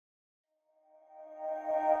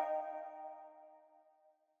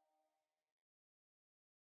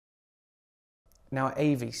Now at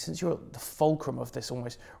Aevi, since you're at the fulcrum of this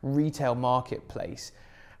almost retail marketplace,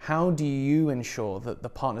 how do you ensure that the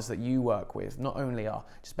partners that you work with not only are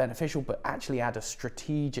just beneficial, but actually add a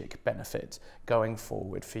strategic benefit going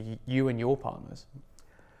forward for you and your partners?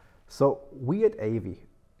 So we at Aevi,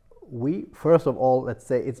 first of all, let's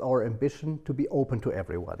say it's our ambition to be open to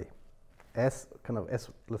everybody. As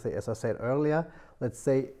I said earlier, let's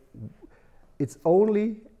say it's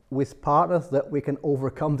only with partners that we can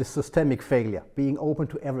overcome the systemic failure, being open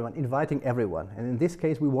to everyone, inviting everyone. And in this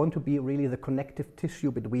case, we want to be really the connective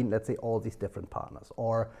tissue between, let's say, all these different partners,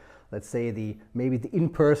 or let's say maybe the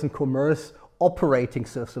in-person commerce operating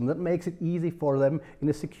system that makes it easy for them in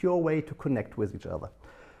a secure way to connect with each other.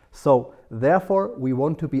 So therefore, we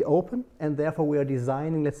want to be open, and therefore we are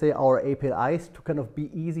designing, let's say, our APIs to kind of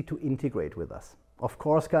be easy to integrate with us. Of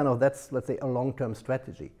course, kind of that's, let's say, a long-term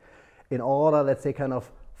strategy. In order, let's say, kind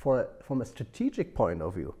of from a strategic point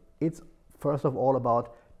of view, it's first of all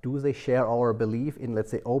about, do they share our belief in, let's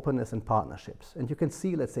say, openness and partnerships? And you can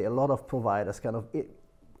see, let's say, a lot of providers, kind of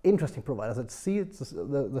interesting providers that see it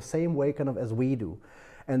the same way kind of as we do.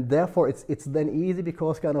 And therefore it's then easy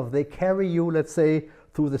because kind of they carry you, let's say,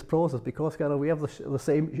 through this process, because kind of we have the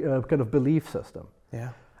same kind of belief system. Yeah.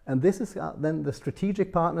 And this is then the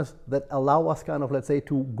strategic partners that allow us kind of, let's say,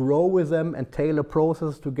 to grow with them and tailor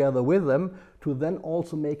processes together with them to then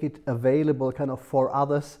also make it available kind of for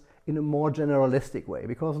others in a more generalistic way,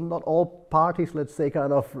 because not all parties, let's say,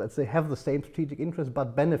 have the same strategic interest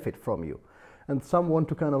but benefit from you. And some want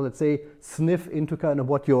to kind of, let's say, sniff into kind of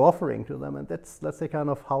what you're offering to them. And that's, let's say, kind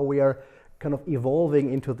of how we are kind of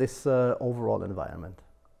evolving into this overall environment.